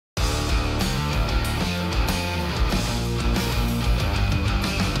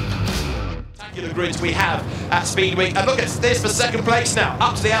production grids we have at SpeedWeek. And look at this for second place now.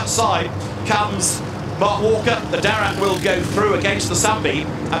 Up to the outside comes Mark Walker. The Darracq will go through against the Sunbeam,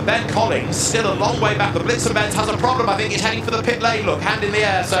 and Ben Collins still a long way back. The Blitzer Benz has a problem. I think he's heading for the pit lane. Look, hand in the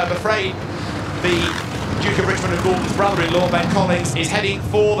air, so I'm afraid the Duke of Richmond and Gordon's brother-in-law, Ben Collins, is heading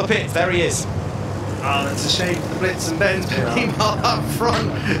for the pits. There he is. Oh, that's a shame for the Blitz and Benz, but meanwhile up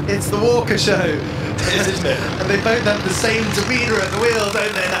front, it's the Walker show. It is, isn't it? And they both have the same demeanour at the wheel,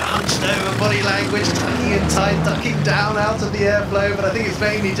 don't they? That hunched over body language, tucking in tight, ducking down out of the airflow, but I think it's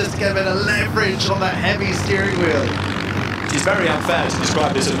mainly just to get a bit of leverage on that heavy steering wheel. It's very unfair to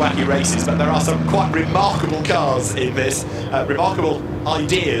describe this as wacky races, but there are some quite remarkable cars in this, remarkable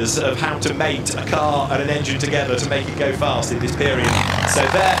ideas of how to mate a car and an engine together to make it go fast in this period. So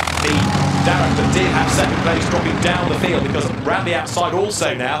there, the Darracq that did have second place dropping down the field, because round the outside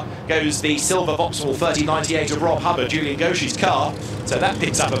also now goes the silver Vauxhall 3098 of Rob Hubbard, Julian Gauchy's car. So that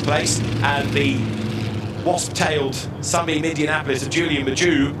picks up a place, and the wasp-tailed Sunbeam Indianapolis of Julian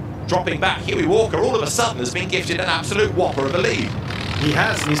Majou dropping back. Huey Walker all of a sudden has been gifted an absolute whopper of a lead. He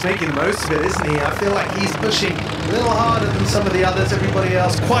has, and he's making the most of it, isn't he? I feel like he's pushing a little harder than some of the others, everybody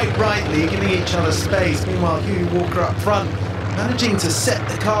else, quite rightly, giving each other space. Meanwhile, Huey Walker up front, managing to set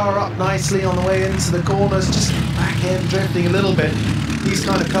the car up nicely on the way into the corners, just back end drifting a little bit. These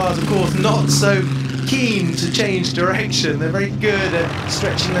kind of cars, of course, not so keen to change direction. They're very good at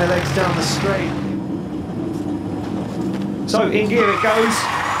stretching their legs down the straight. So in gear it goes.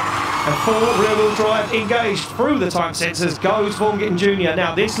 And full rear-wheel drive engaged through the time sensors goes Vaughn Gittin Jr.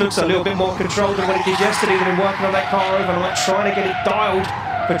 Now this looks a little bit more controlled than what it did yesterday. They've been working on that car overnight, trying to get it dialed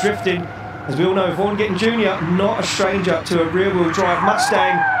for drifting. As we all know, Vaughn Gittin Jr. not a stranger to a rear-wheel drive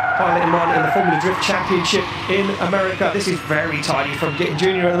Mustang, piloting one in the Formula Drift Championship in America. This is very tidy from Gittin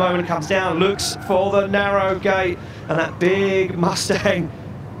Jr. at the moment. Comes down, looks for the narrow gate, and that big Mustang,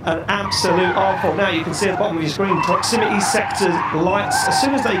 an absolute armful. Now you can see at the bottom of your screen, proximity sector lights, as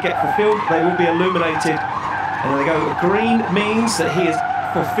soon as they get fulfilled, they will be illuminated. And there they go. Green means that he has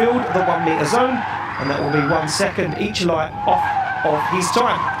fulfilled the 1 metre zone, and that will be 1 second each light off of his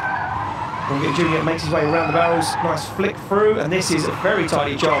time. Vaughn Gittin Jr. makes his way around the barrels, nice flick through, and this is a very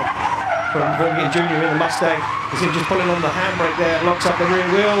tidy job from Vaughn Gittin Jr. in the Mustang. You see him just pulling on the handbrake there, locks up the rear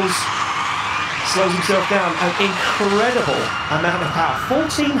wheels, slows himself down. An incredible amount of power,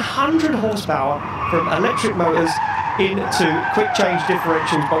 1400 horsepower from electric motors into quick change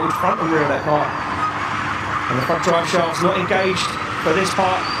differentials bolted front and rear of that car. And the front drive shafts not engaged for this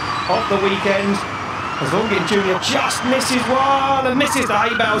part of the weekend, as Vaughn Gittin Jr. just misses one and misses the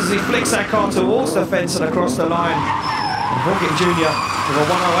hay bales as he flicks that car towards the fence and across the line. And Vaughn Gittin Jr. with a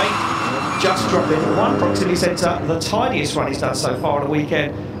 108, just dropping one proximity sensor, the tidiest run he's done so far on the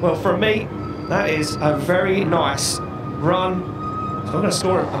weekend. Well, from me, that is a very nice run. So I'm going to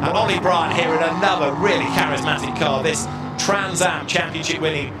score him. And Ollie Bryant here in another really charismatic car. This Trans Am championship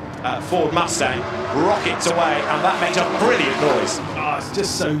winning Ford Mustang rockets away, and that makes a brilliant noise. Oh, it's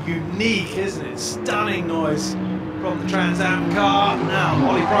just so unique, isn't it? Stunning noise from the Trans Am car. Now,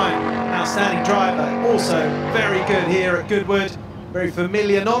 Ollie Bryant, outstanding driver, also very good here at Goodwood. Very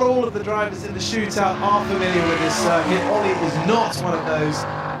familiar. Not all of the drivers in the shootout are familiar with this circuit. Ollie is not one of those.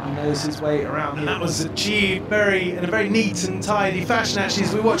 He knows his way around here. And that was achieved in a very neat and tidy fashion, actually,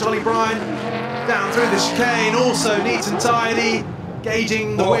 as we watch Ollie Bryant down through the chicane, also neat and tidy,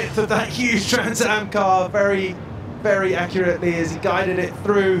 gauging the width of that huge Trans Am car very, very accurately as he guided it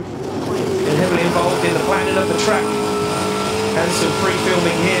through. And heavily involved in the planning of the track and some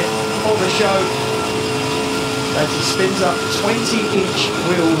pre-filming here for the show. As he spins up 20-inch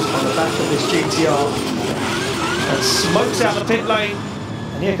wheels on the back of this GTR and smokes out the pit lane.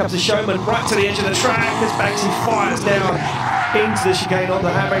 And here comes the showman right to the edge of the track as Baggsy fires down into the chicane on the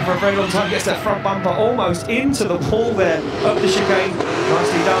handbrake for a very long time, gets that front bumper almost into the wall there of the chicane.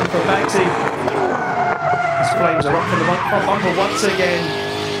 Nicely done for Baggsy. His flames are up from the front bumper once again.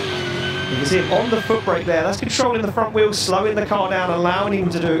 You can see him on the foot brake there. That's controlling the front wheels, slowing the car down, allowing him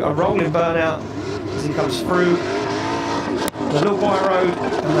to do a rolling burnout as he comes through the little by road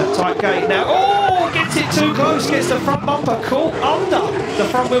and that tight gate. Now, oh, gets it too close, gets the front bumper caught under the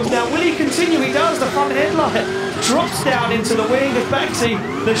front wheels. Now, will he continue? He does. The front headlight drops down into the wing of Baggsy.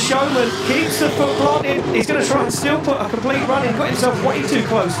 The showman keeps the foot planted. He's going to try and still put a complete run in. Got himself way too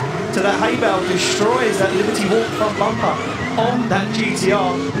close to that hay bale. Destroys that Liberty Walk front bumper on that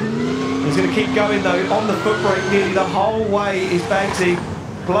GTR. He's going to keep going though on the foot brake nearly the whole way is Baggsy.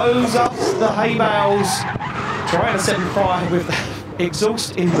 Blows up the hay bales, trying to set him fire with the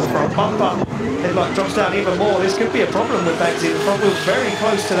exhaust in the front bumper. Headlight drops down even more. This could be a problem with Baggsy. The front wheel's very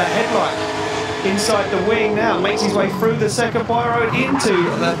close to that headlight. inside the wing now, makes his way through the second wire road into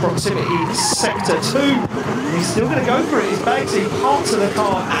the proximity sector 2. He's still going to go for it. His Baggsy, parts of the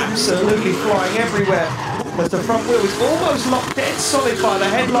car absolutely flying everywhere. As the front wheel is almost locked dead solid by the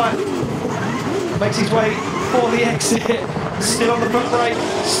headlight. Makes his way for the exit. Still on the front brake,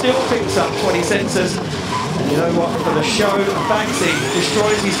 still picks up 20 sensors. And you know what? For the show, Baggsy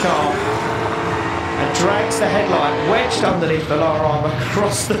destroys his car and drags the headlight wedged underneath the lower arm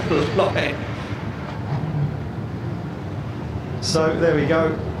across the line. So there we go.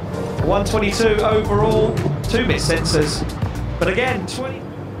 122 overall, 2 missed sensors. But again, 20.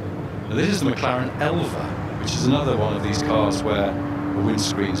 Now this is the McLaren Elva, which is another one of these cars where the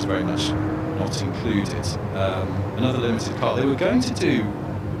windscreen is very much not included. Another limited car. They were going to do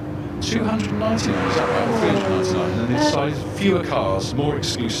 299, is that right? Or 399, and then they decided fewer cars, more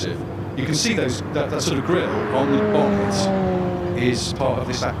exclusive. You can see those that sort of grille on the bonnet is part of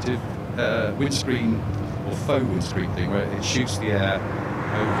this active windscreen or faux windscreen thing where it shoots the air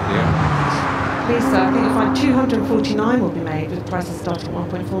over the airplanes. Lisa, I think you'll find 249 will be made with prices starting at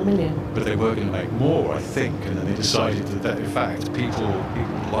 1.4 million. But they were going to make more, I think, and then they decided that in fact people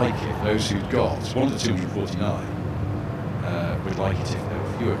like it. Those who'd got one of the 249 would like it if there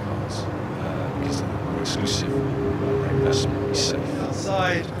were fewer cars because they're more exclusive. Their investment would be safe.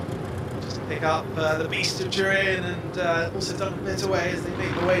 Outside, just pick up the beast of Turin and also done a bit away as they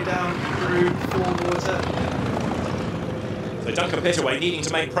make their way down through Ford water. So Duncan Pittaway needing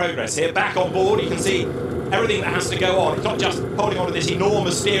to make progress here. Back on board, you can see everything that has to go on. It's not just holding on to this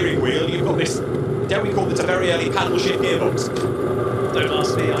enormous steering wheel. You've got this, dare we call this a very early paddle shift gearbox? Don't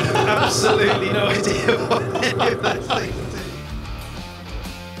ask me, I have absolutely no idea what any of those things do.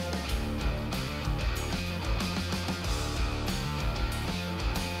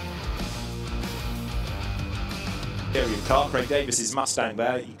 Interior car, Craig Davis's Mustang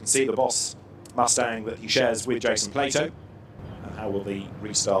there. You can see the Boss Mustang that he shares with Jason Plato. And how will the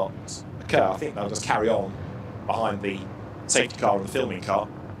restart occur? I think they'll just carry on behind the safety car and the filming car.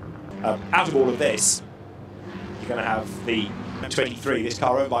 Out of all of this, you're going to have the 23, this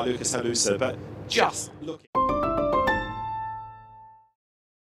car owned by Lucas Halusa, but just looking...